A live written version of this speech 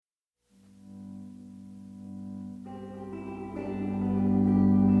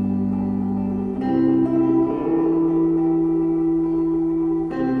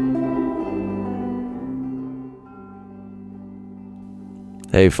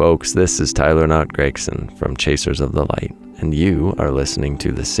Hey folks, this is Tyler Knott Gregson from Chasers of the Light, and you are listening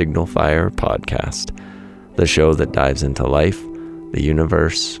to the Signal Fire Podcast, the show that dives into life, the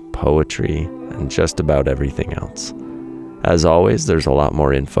universe, poetry, and just about everything else. As always, there's a lot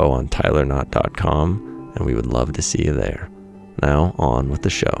more info on tylerknott.com, and we would love to see you there. Now, on with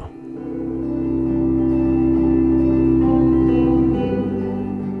the show.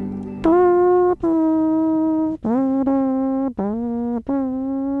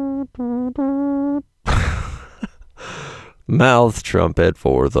 Mouth trumpet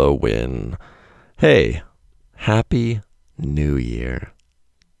for the win. Hey, Happy New Year.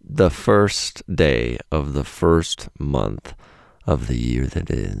 The first day of the first month of the year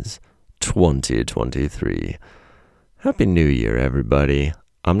that is 2023. Happy New Year, everybody.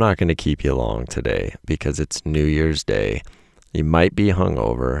 I'm not going to keep you long today because it's New Year's Day. You might be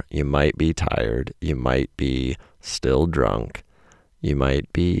hungover. You might be tired. You might be still drunk. You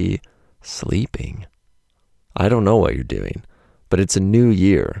might be sleeping. I don't know what you're doing, but it's a new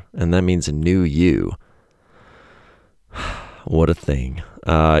year, and that means a new you. What a thing.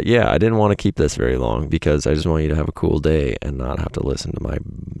 I didn't want to keep this very long because I just want you to have a cool day and not have to listen to my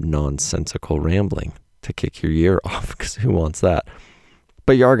nonsensical rambling to kick your year off, because who wants that?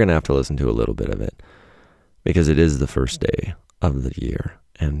 But you are going to have to listen to a little bit of it because it is the first day of the year,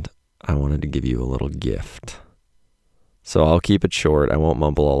 and I wanted to give you a little gift. So I'll keep it short. I won't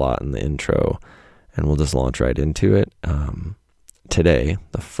mumble a lot in the intro, and we'll just launch right into it. Today,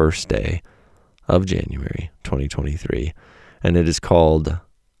 the first day of January 2023, and it is called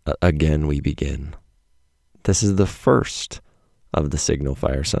Again We Begin. This is the first of the Signal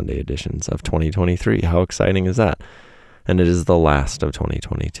Fire Sunday editions of 2023. How exciting is that? And it is the last of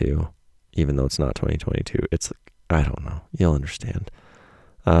 2022, even though it's not 2022. It's, I don't know. You'll understand.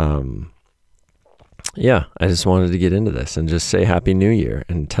 I just wanted to get into this and just say Happy New Year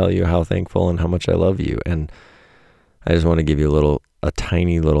and tell you how thankful and how much I love you. And I just want to give you a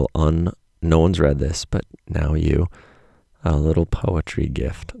tiny little no one's read this, but now a little poetry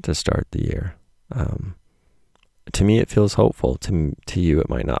gift to start the year. To me, it feels hopeful. To you, it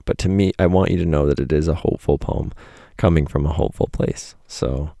might not. But to me, I want you to know that it is a hopeful poem coming from a hopeful place.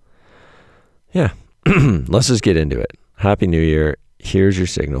 So, yeah, let's just get into it. Happy New Year. Here's your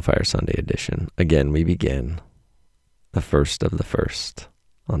Signal Fire Sunday edition. Again, we begin the first of the first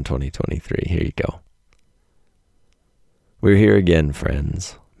on 2023. Here you go. We're here again,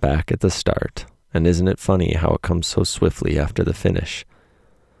 friends, back at the start. And isn't it funny how it comes so swiftly after the finish?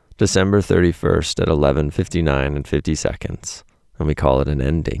 December 31st at 11:59 and 50 seconds, and we call it an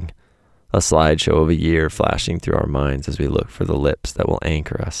ending. A slideshow of a year flashing through our minds as we look for the lips that will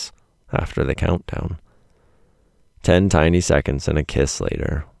anchor us after the countdown. 10 tiny seconds and a kiss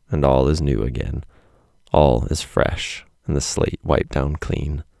later, and all is new again. All is fresh, and the slate wiped down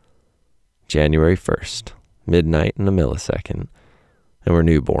clean. January 1st, midnight and a millisecond, and we're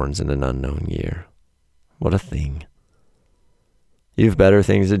newborns in an unknown year. What a thing. You've better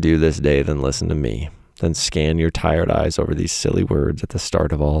things to do this day than listen to me, than scan your tired eyes over these silly words at the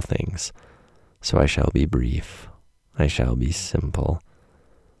start of all things. So I shall be brief. I shall be simple.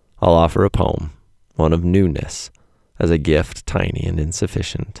 I'll offer a poem, one of newness, as a gift tiny and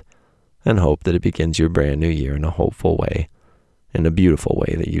insufficient, and hope that it begins your brand new year in a hopeful way, in a beautiful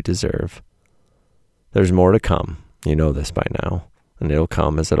way that you deserve. There's more to come, you know this by now, and it'll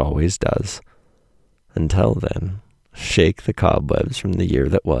come as it always does. Until then, shake the cobwebs from the year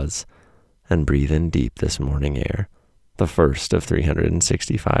that was, and breathe in deep this morning air, the first of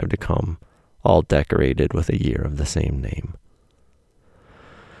 365 to come, all decorated with a year of the same name.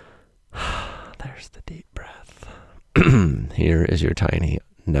 There's the deep breath. Here is your tiny,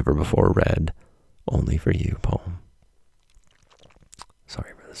 never before read, only for you poem.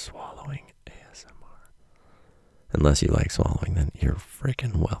 Sorry for the swallowing ASMR. Unless you like swallowing, then you're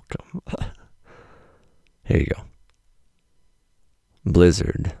freaking welcome. Here you go.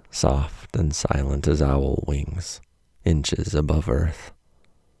 Blizzard, soft and silent as owl wings, inches above earth.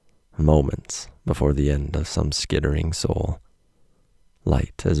 Moments before the end of some skittering soul,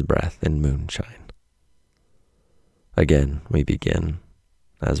 light as breath in moonshine. Again we begin,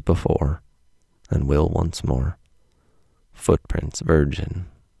 as before, and will once more. Footprints virgin,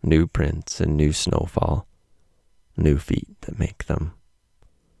 new prints and new snowfall, new feet that make them.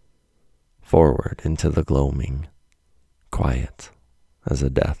 Forward into the gloaming, quiet as a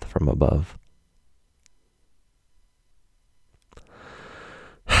death from above.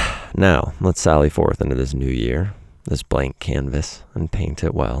 Now, let's sally forth into this new year, this blank canvas, and paint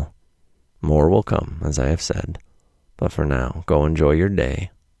it well. More will come, as I have said, but for now, go enjoy your day,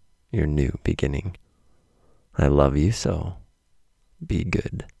 your new beginning. I love you so. be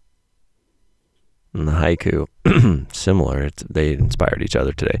good. And the haiku, similar. They inspired each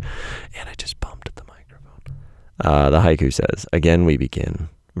other today. And I just bumped the microphone. The haiku says, again we begin,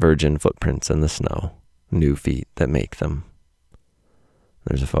 virgin footprints in the snow, new feet that make them.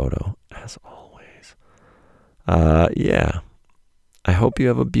 There's a photo, as always. Yeah. I hope you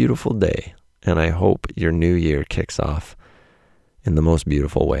have a beautiful day, and I hope your new year kicks off in the most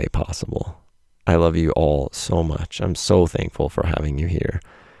beautiful way possible. I love you all so much. I'm so thankful for having you here.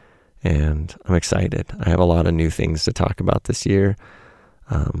 And I'm excited. I have a lot of new things to talk about this year.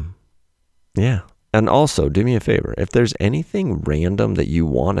 Yeah. And also, do me a favor. If there's anything random that you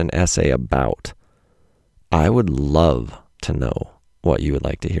want an essay about, I would love to know what you would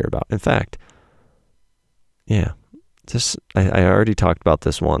like to hear about. In fact, yeah, I already talked about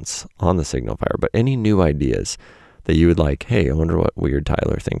this once on the Signal Fire, but any new ideas that you would like, hey, I wonder what Weird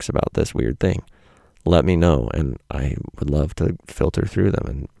Tyler thinks about this weird thing. Let me know, and I would love to filter through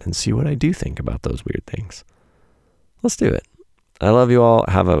them and see what I do think about those weird things. Let's do it. I love you all.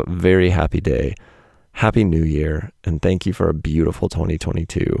 Have a very happy day. Happy New Year, and thank you for a beautiful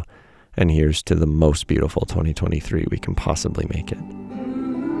 2022. And here's to the most beautiful 2023 we can possibly make it.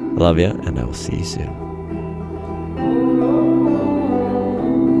 Love you, and I will see you soon.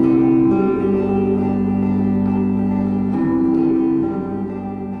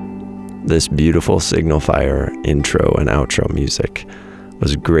 This beautiful Signal Fire intro and outro music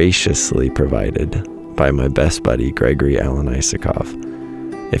was graciously provided by my best buddy, Gregory Alan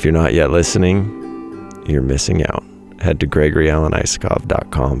Isakov. If you're not yet listening, you're missing out. Head to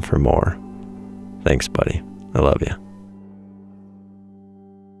GregoryAlanIsakov.com for more. Thanks, buddy. I love you.